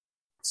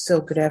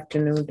So, good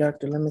afternoon,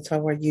 Dr. Lemons.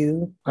 How are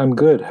you? I'm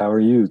good. How are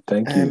you?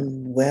 Thank you.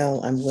 I'm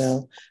well. I'm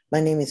well. My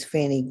name is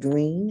Fanny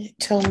Green.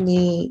 Tell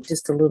me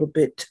just a little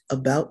bit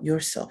about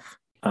yourself.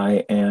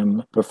 I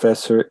am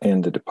professor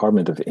in the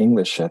Department of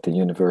English at the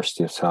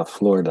University of South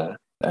Florida.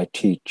 I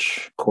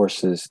teach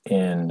courses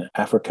in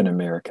African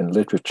American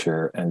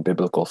literature and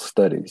biblical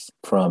studies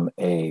from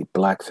a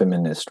Black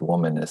feminist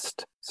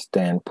womanist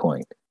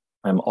standpoint.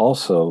 I'm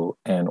also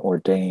an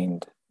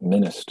ordained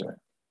minister.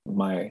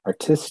 My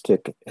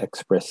artistic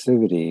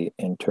expressivity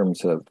in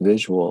terms of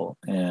visual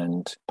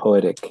and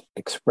poetic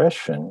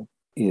expression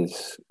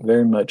is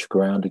very much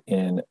grounded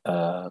in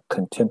a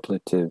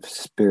contemplative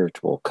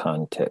spiritual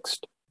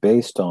context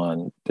based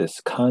on this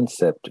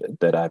concept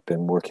that I've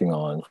been working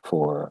on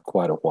for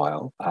quite a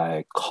while.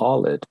 I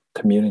call it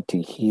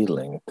community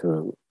healing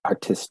through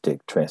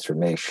artistic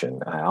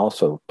transformation. I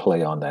also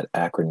play on that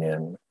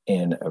acronym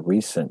in a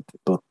recent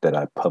book that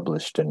I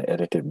published, an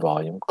edited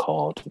volume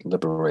called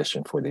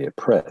Liberation for the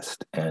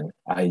Oppressed. And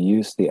I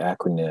use the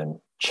acronym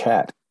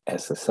CHAT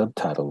as the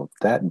subtitle of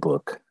that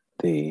book.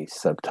 The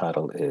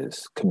subtitle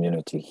is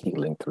Community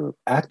Healing Through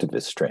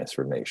Activist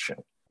Transformation.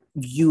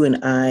 You and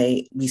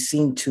I, we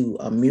seem to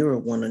mirror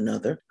one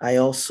another. I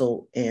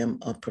also am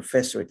a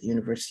professor at the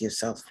University of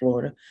South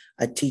Florida.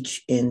 I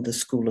teach in the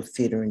School of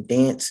Theater and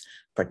Dance,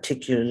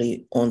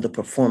 particularly on the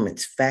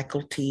performance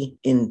faculty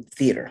in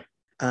theater.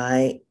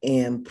 I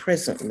am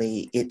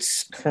presently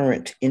its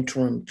current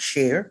interim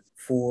chair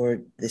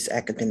for this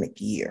academic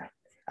year.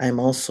 I'm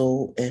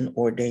also an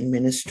ordained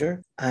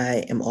minister.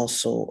 I am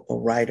also a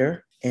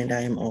writer, and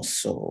I am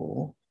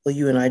also, well,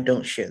 you and I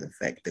don't share the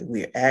fact that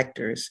we're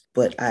actors,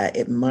 but I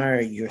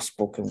admire your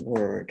spoken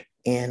word,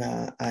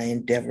 and I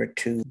endeavor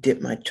to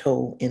dip my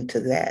toe into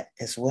that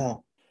as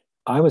well.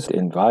 I was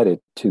invited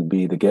to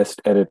be the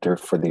guest editor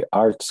for the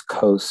Arts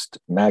Coast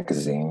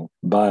magazine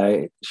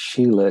by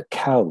Sheila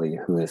Cowley,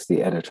 who is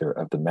the editor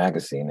of the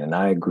magazine. And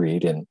I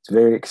agreed and was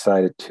very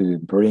excited to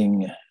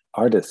bring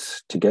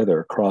artists together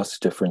across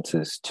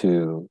differences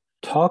to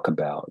talk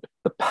about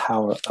the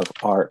power of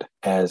art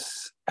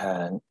as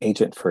an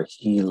agent for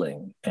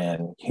healing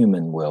and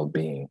human well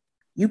being.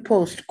 You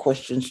posed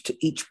questions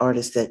to each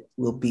artist that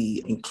will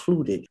be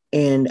included.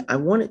 And I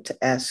wanted to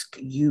ask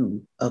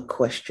you a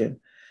question.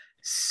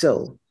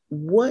 So,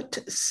 what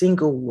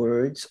single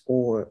words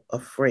or a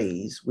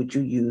phrase would you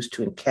use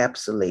to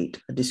encapsulate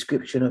a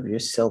description of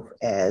yourself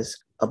as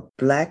a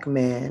Black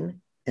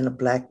man and a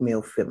Black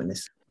male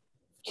feminist?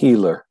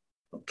 Healer.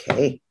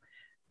 Okay.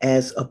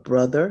 As a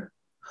brother,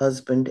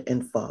 husband,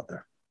 and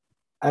father.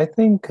 I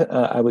think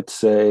I would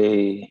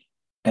say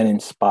an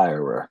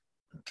inspirer.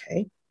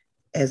 Okay.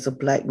 As a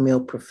Black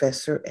male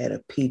professor at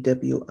a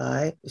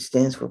PWI, it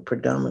stands for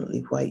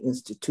predominantly white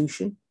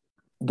institution.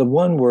 The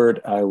one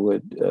word I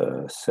would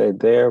say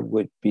there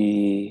would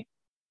be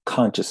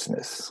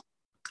consciousness.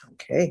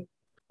 Okay.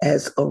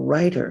 As a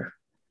writer,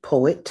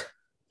 poet,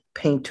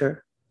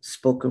 painter,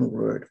 spoken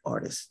word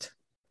artist.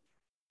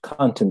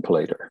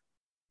 Contemplator.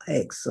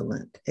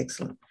 Excellent.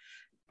 Excellent.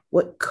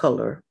 What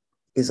color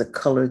is a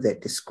color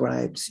that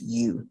describes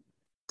you,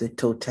 the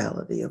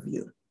totality of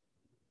you?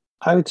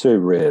 I would say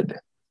red.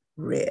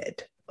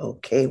 Red.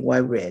 Okay. Why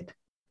red?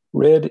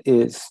 Red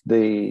is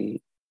the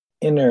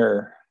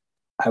inner,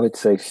 I would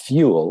say,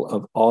 fuel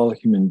of all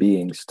human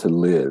beings to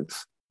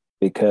live.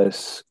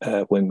 Because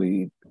if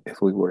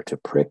we were to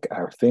prick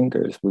our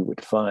fingers, we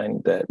would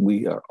find that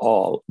we are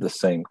all the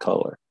same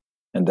color.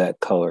 And that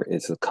color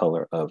is the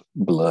color of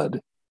blood,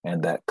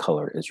 and that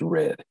color is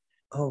red.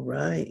 All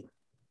right.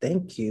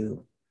 Thank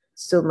you.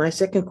 So, my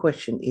second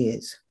question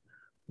is,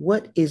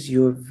 what is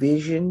your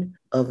vision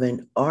of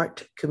an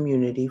art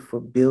community for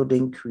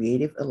building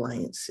creative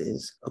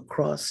alliances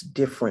across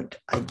different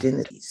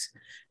identities?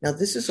 Now,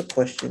 this is a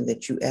question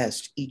that you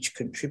asked each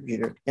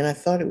contributor, and I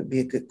thought it would be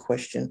a good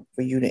question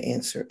for you to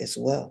answer as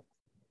well.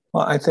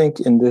 Well, I think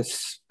in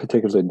this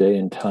particular day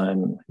and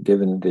time,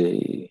 given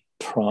the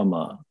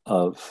trauma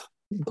of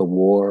the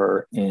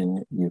war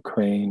in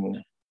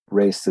Ukraine,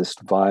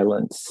 racist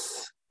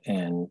violence,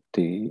 and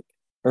the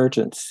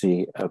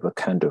urgency of a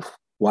kind of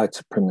white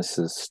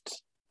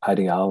supremacist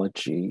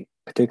ideology,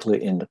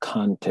 particularly in the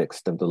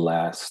context of the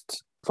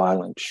last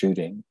violent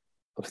shooting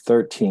of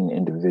 13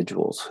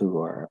 individuals who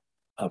are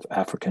of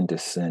African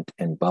descent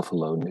in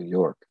Buffalo, New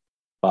York,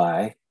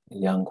 by a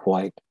young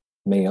white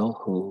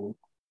male who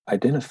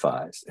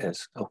identifies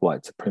as a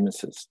white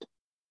supremacist.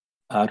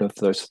 Out of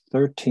those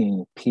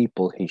 13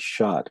 people he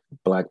shot,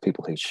 Black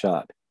people he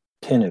shot,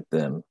 10 of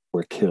them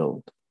were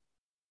killed.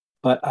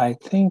 But I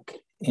think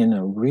in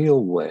a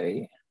real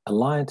way,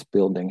 alliance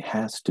building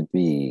has to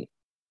be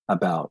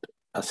about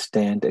a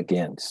stand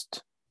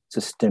against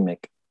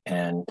systemic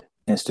and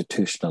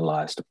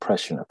institutionalized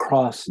oppression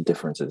across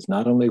differences,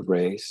 not only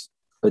race,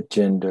 but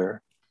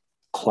gender,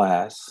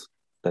 class,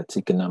 that's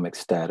economic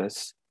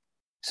status,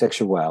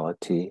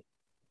 sexuality,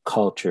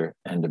 culture,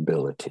 and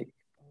ability.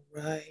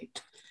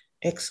 Right.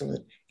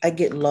 Excellent. I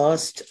get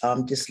lost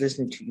just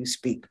listening to you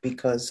speak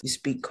because you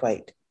speak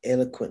quite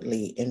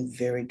eloquently and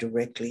very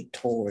directly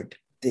toward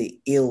the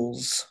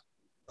ills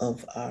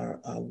of our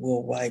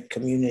worldwide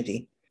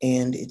community,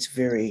 and it's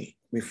very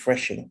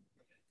refreshing.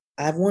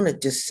 I want to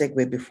just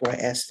segue before I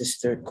ask this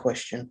third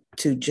question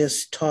to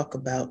just talk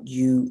about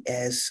you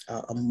as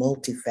a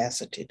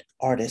multifaceted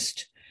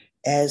artist.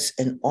 As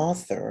an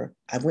author,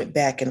 I went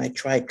back and I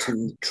tried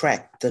to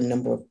track the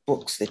number of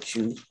books that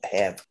you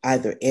have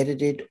either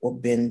edited or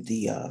been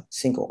the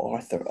single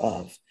author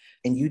of.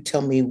 And you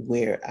tell me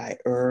where I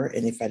err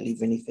and if I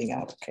leave anything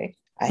out, okay?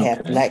 I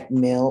have Black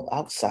Male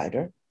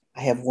Outsider.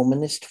 I have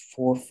Womanist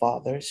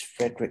Forefathers,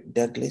 Frederick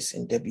Douglass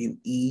and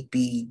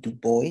W.E.B. Du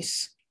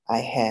Bois. I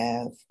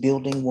have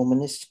Building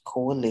Womanist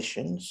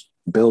Coalitions.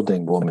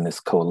 Building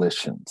Womanist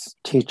Coalitions,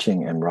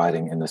 Teaching and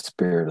Writing in the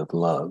Spirit of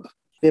Love.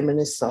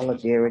 Feminist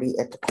Solidarity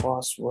at the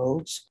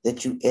Crossroads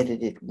that you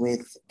edited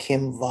with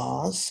Kim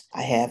Voss.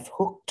 I have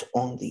Hooked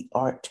on the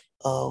Art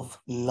of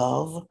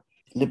Love,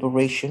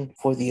 Liberation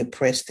for the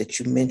Oppressed that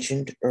you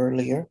mentioned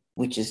earlier,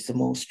 which is the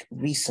most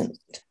recent.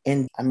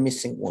 And I'm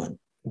missing one.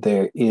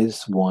 There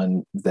is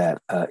one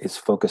that is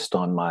focused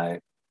on my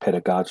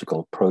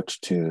pedagogical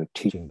approach to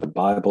teaching the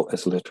Bible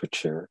as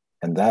literature.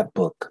 And that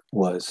book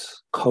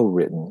was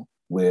co-written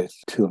with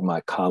two of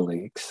my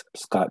colleagues,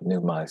 Scott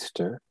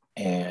Neumeister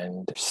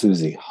and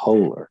Susie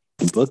Holer.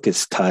 The book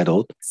is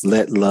titled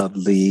Let Love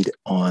Lead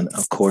on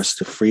a Course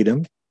to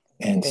Freedom.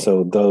 And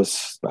so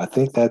those, I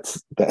think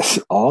that's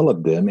all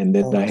of them. And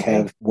then I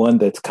have one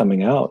that's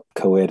coming out,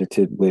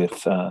 co-edited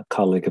with a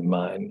colleague of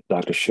mine,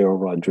 Dr. Cheryl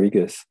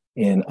Rodriguez,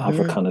 in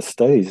Africana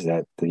Studies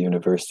at the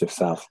University of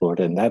South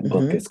Florida. And that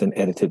book is an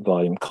edited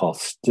volume called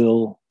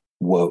Still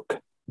Woke,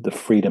 The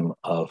Freedom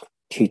of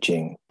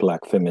Teaching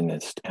Black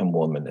Feminist and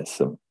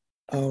Womanism.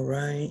 All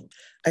right.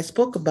 I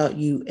spoke about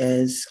you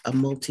as a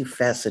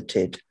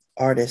multifaceted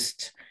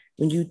artist.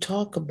 When you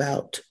talk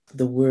about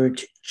the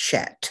word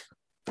chat,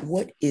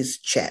 what is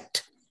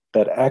chat?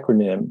 That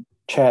acronym,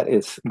 chat,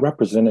 is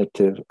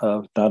representative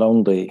of not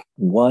only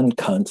one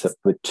concept,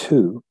 but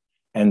two.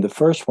 And the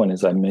first one,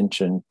 as I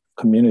mentioned,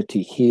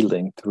 community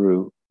healing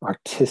through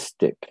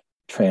artistic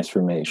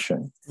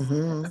transformation.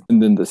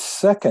 And then the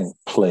second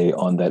play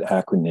on that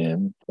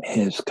acronym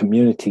is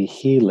community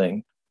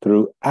healing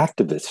through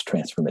activist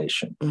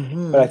transformation.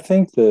 But I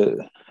think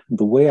the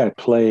way I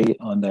play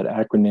on that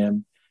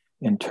acronym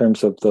in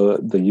terms of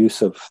the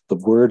use of the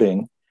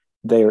wording,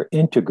 they are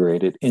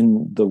integrated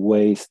in the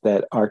ways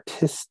that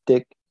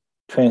artistic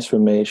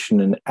transformation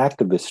and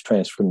activist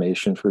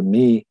transformation for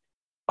me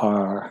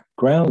are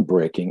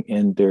groundbreaking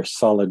in their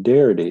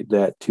solidarity,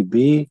 that to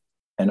be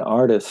an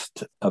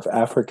artist of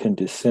African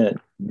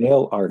descent,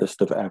 male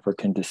artist of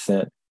African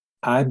descent,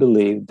 I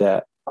believe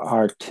that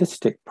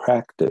artistic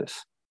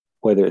practice,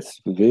 whether it's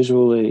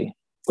visually,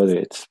 whether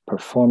it's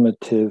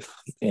performative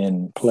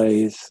in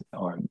plays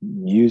or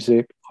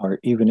music, or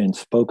even in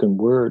spoken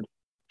word,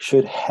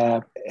 should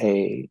have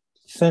a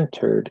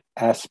centered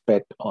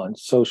aspect on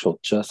social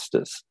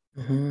justice.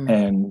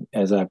 And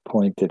as I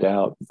pointed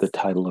out, the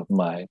title of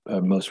my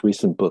most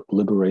recent book,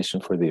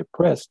 Liberation for the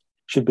Oppressed,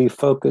 should be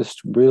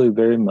focused really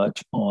very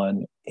much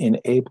on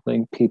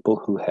enabling people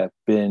who have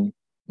been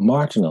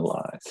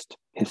marginalized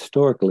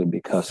historically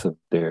because of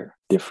their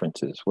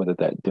differences, whether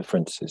that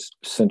difference is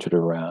centered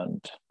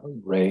around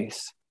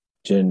race,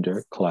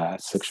 gender,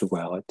 class,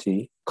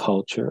 sexuality,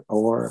 culture,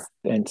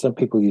 and some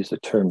people use the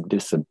term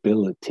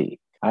disability.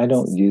 I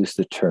don't use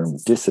the term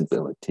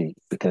disability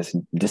because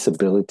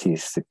disability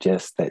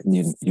suggests that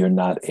you're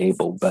not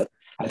able, but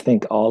I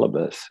think all of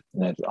us,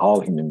 that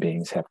all human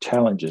beings, have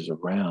challenges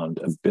around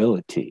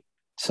ability.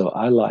 So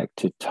I like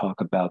to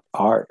talk about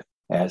art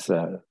as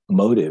a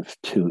motive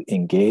to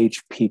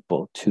engage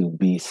people to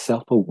be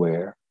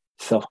self-aware,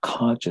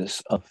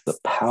 self-conscious of the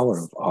power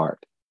of art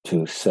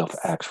to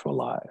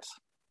self-actualize.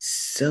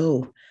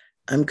 So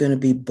I'm going to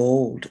be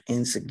bold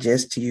and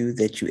suggest to you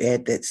that you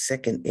add that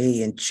second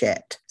A in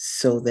chat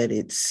so that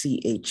it's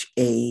CHA-AT,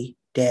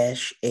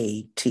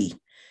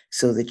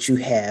 so that you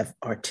have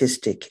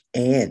artistic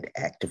and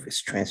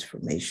activist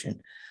transformation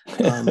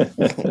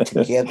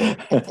together.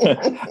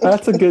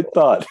 That's a good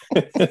thought.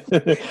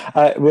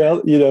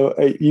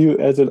 You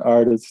as an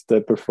artist, a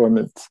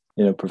performance,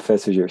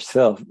 professor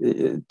yourself,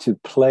 to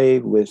play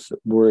with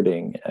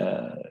wording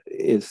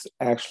is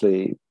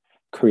actually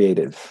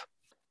creative.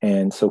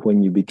 And so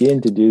when you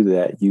begin to do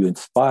that, you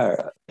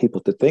inspire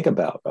people to think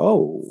about,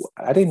 oh,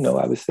 I didn't know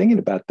I was thinking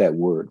about that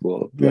word.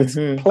 Well, let's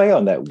play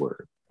on that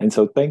word. And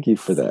so thank you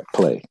for that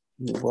play.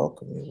 You're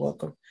welcome. You're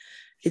welcome.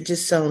 It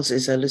just sounds,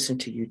 as I listen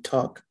to you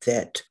talk,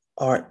 that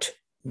art,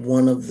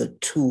 one of the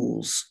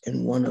tools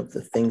and one of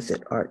the things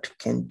that art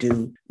can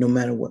do, no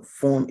matter what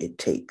form it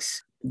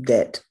takes,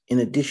 that in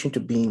addition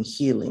to being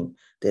healing,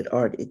 that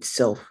art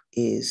itself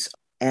is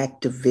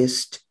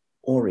activist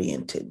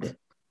oriented,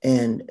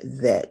 and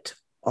that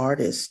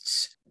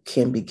artists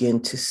can begin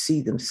to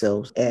see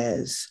themselves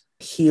as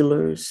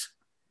healers,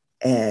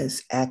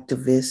 as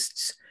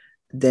activists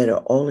that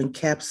are all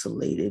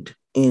encapsulated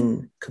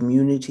in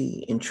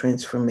community and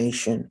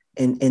transformation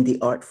and the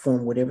art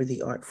form, whatever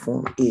the art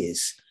form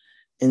is.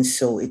 And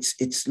so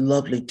it's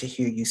lovely to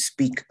hear you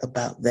speak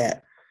about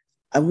that.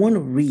 I want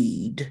to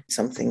read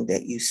something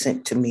that you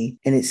sent to me,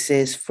 and it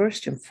says,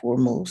 first and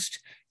foremost,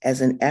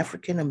 as an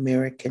African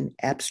American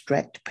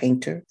abstract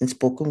painter and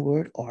spoken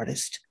word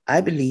artist,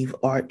 I believe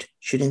art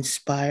should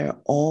inspire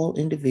all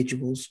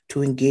individuals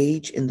to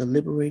engage in the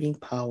liberating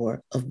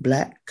power of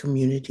Black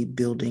Community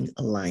Building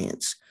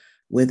Alliance,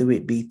 whether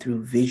it be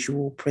through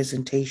visual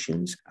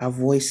presentations, our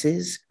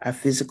voices, our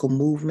physical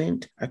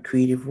movement, our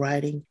creative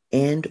writing,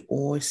 and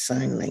or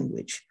sign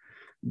language.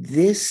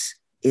 This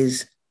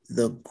is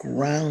the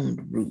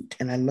ground root,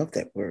 and I love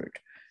that word,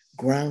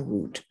 ground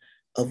root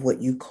of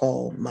what you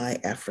call My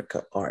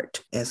Africa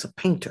art as a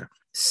painter.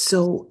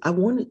 So I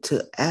wanted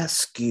to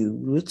ask you,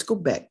 let's go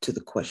back to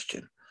the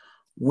question.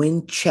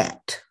 When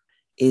chat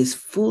is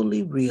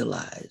fully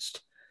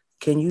realized,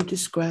 can you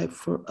describe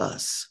for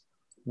us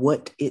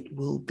what it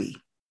will be?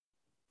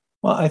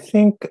 Well, I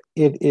think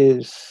it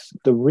is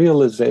the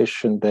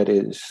realization that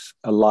is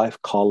a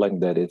life calling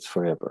that is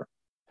forever.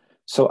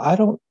 So I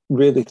don't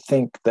really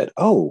think that,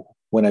 oh,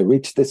 when I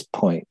reach this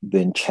point,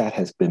 then chat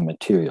has been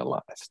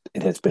materialized.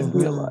 It has been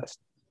realized.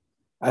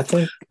 I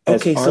think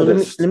as Okay, so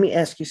artists, let me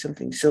ask you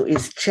something. So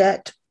is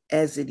chat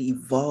as it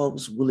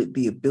evolves, will it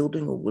be a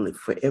building or will it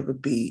forever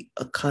be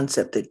a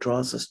concept that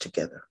draws us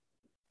together?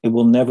 it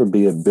will never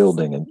be a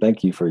building. And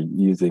thank you for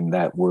using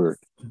that word,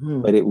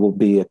 but it will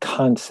be a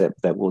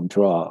concept that will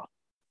draw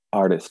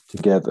artists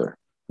together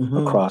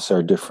across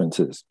our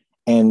differences.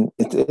 And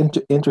it's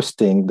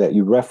interesting that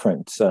you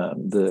reference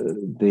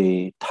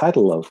the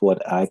title of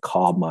what I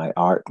call my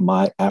art,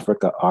 My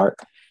Africa Art.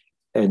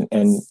 And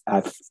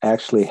I've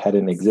actually had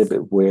an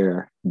exhibit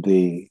where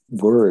the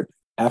word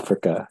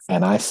Africa,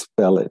 and I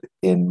spell it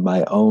in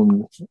my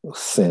own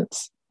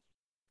sense,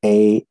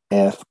 Afrika.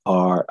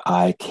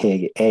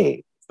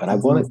 But I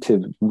wanted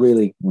to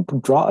really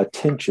draw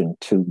attention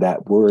to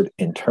that word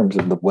in terms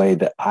of the way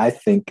that I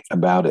think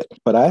about it.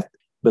 But I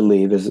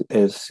believe,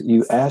 as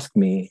you ask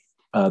me,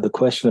 the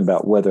question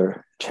about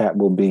whether chat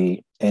will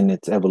be in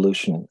its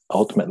evolution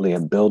ultimately a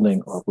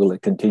building or will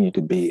it continue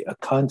to be a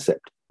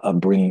concept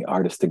of bringing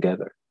artists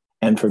together.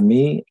 And for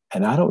me,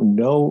 and I don't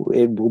know,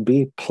 it will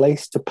be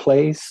place to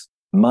place,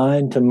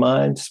 mind to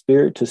mind,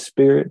 spirit to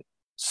spirit,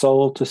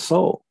 soul to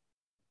soul.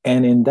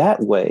 And in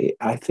that way,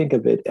 I think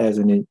of it as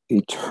an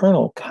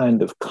eternal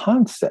kind of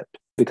concept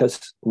because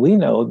we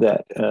know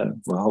that,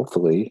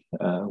 hopefully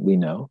we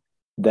know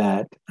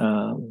that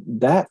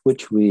that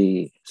which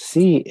we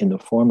see in the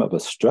form of a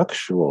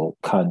structural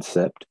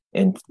concept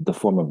in the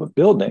form of a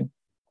building,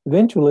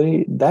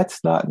 eventually that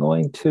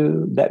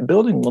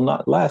building will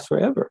not last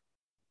forever.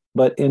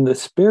 But in the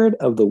spirit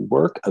of the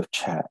work of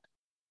chat,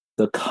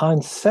 the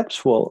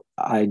conceptual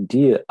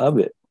idea of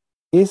it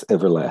is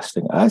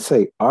everlasting. I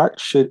say art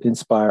should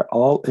inspire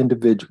all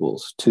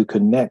individuals to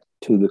connect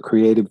to the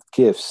creative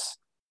gifts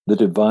the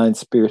divine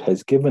spirit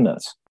has given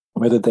us,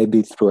 whether they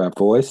be through our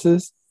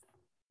voices,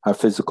 our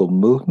physical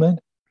movement,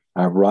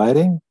 our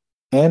writing,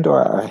 and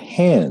or our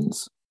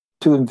hands,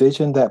 to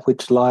envision that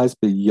which lies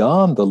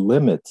beyond the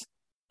limits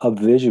of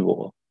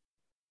visual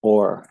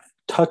or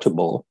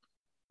touchable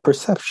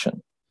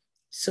perception.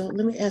 So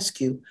let me ask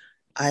you,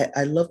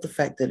 I love the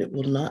fact that it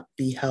will not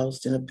be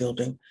housed in a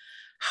building.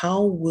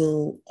 How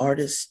will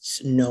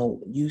artists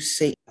know? You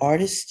say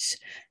artists,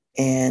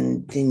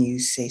 and then you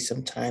say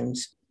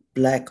sometimes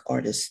Black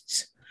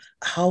artists.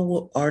 How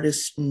will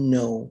artists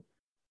know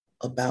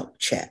about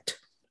chat?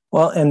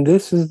 Well, and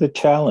this is the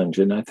challenge.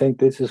 And I think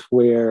this is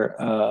where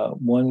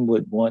one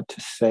would want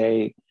to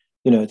say,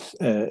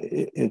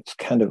 it's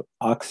kind of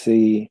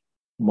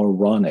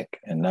oxymoronic.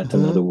 And that's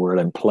another word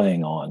I'm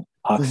playing on,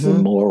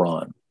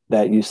 oxymoron,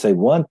 that you say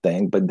one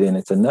thing, but then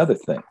it's another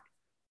thing.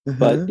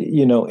 But,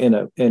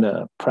 in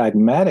a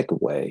pragmatic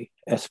way,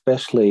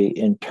 especially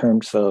in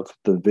terms of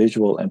the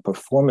visual and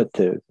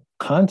performative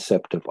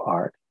concept of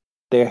art,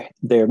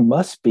 there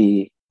must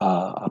be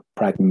a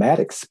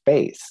pragmatic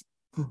space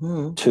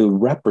to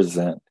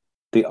represent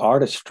the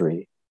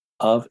artistry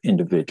of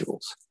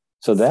individuals.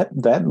 So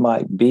that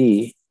might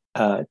be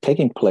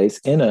taking place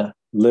in a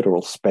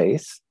literal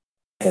space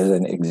as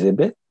an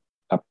exhibit,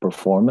 a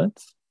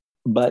performance.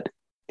 But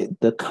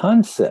the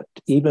concept,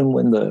 even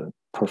when the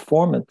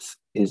performance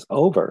is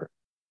over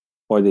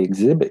or the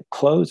exhibit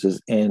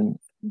closes in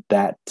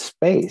that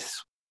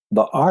space,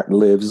 the art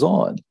lives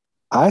on.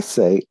 I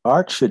say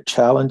art should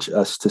challenge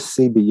us to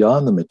see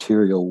beyond the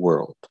material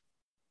world,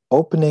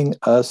 opening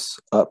us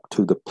up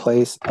to the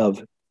place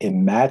of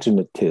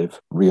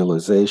imaginative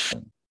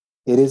realization.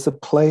 It is a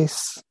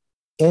place,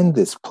 in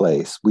this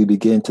place, we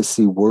begin to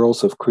see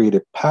worlds of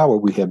creative power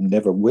we have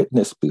never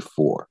witnessed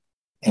before.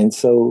 And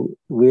so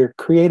we're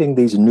creating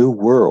these new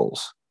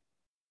worlds,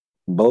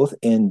 both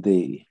in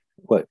the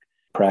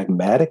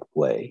pragmatic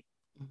way,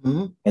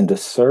 in the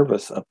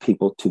service of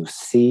people to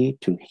see,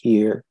 to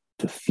hear,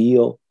 to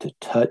feel, to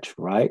touch,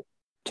 right?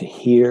 To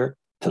hear,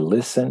 to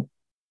listen.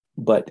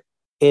 But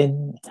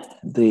in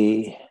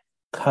the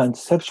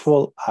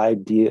conceptual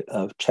idea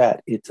of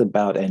chat, it's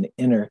about an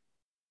inner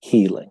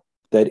healing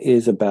that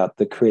is about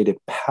the creative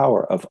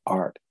power of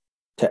art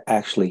to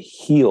actually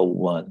heal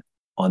one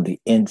on the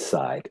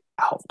inside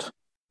out.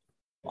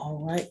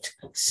 All right.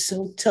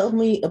 So tell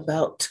me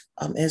about,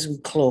 as we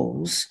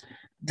close,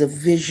 the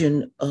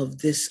vision of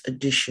this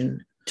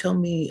edition. Tell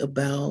me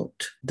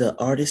about the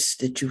artists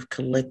that you've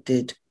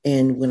collected.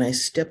 And when I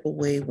step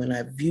away, when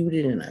I've viewed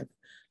it and I've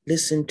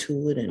listened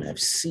to it and I've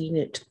seen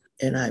it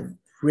and I've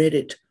read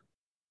it,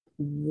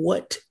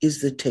 what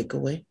is the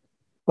takeaway?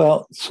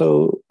 Well,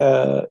 so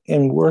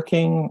in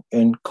working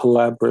in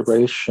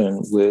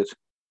collaboration with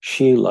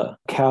Sheila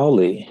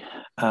Cowley,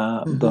 the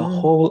Mm-hmm.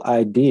 whole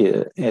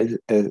idea,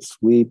 as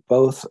we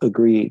both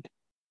agreed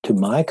to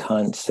my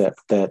concept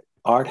that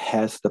art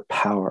has the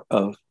power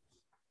of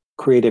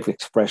creative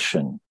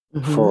expression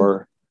Mm-hmm.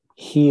 for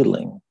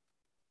healing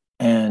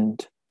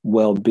and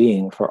well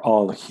being for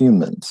all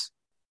humans.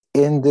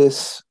 In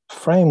this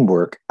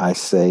framework, I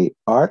say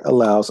art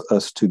allows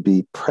us to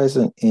be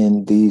present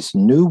in these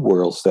new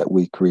worlds that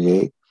we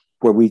create,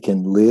 where we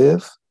can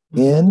live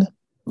Mm-hmm. in,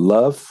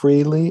 love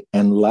freely,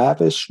 and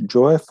lavish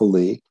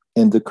joyfully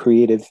in the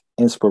creative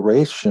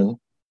inspiration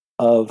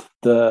of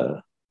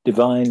the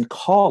divine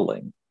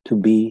calling to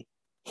be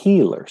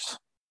healers.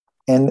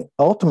 And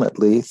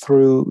ultimately,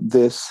 through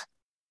this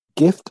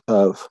gift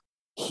of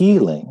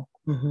healing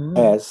Mm-hmm.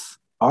 as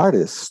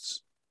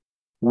artists,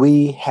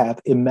 we have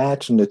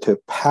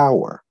imaginative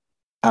power.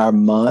 Our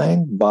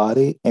mind,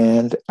 body,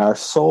 and our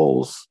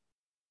souls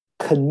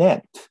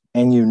connect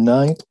and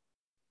unite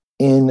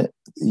in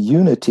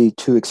unity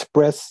to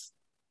express.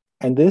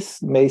 And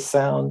this may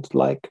sound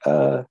like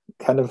a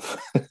kind of,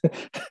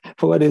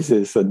 what is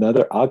this?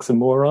 Another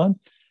oxymoron?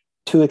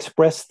 To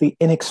express the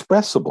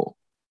inexpressible.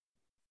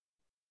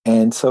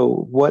 And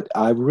so, what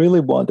I really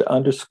want to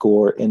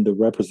underscore in the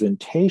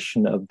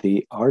representation of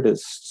the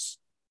artists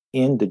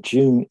in the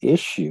June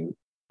issue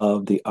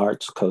of the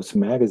Arts Coast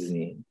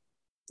magazine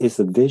is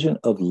the vision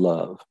of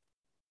love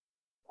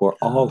for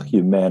all Um,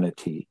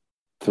 humanity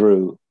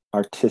through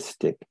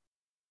artistic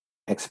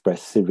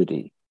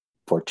expressivity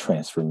for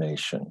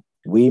transformation.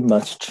 We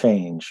must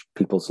change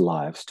people's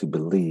lives to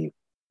believe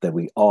that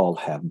we all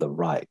have the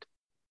right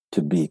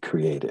to be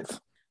creative.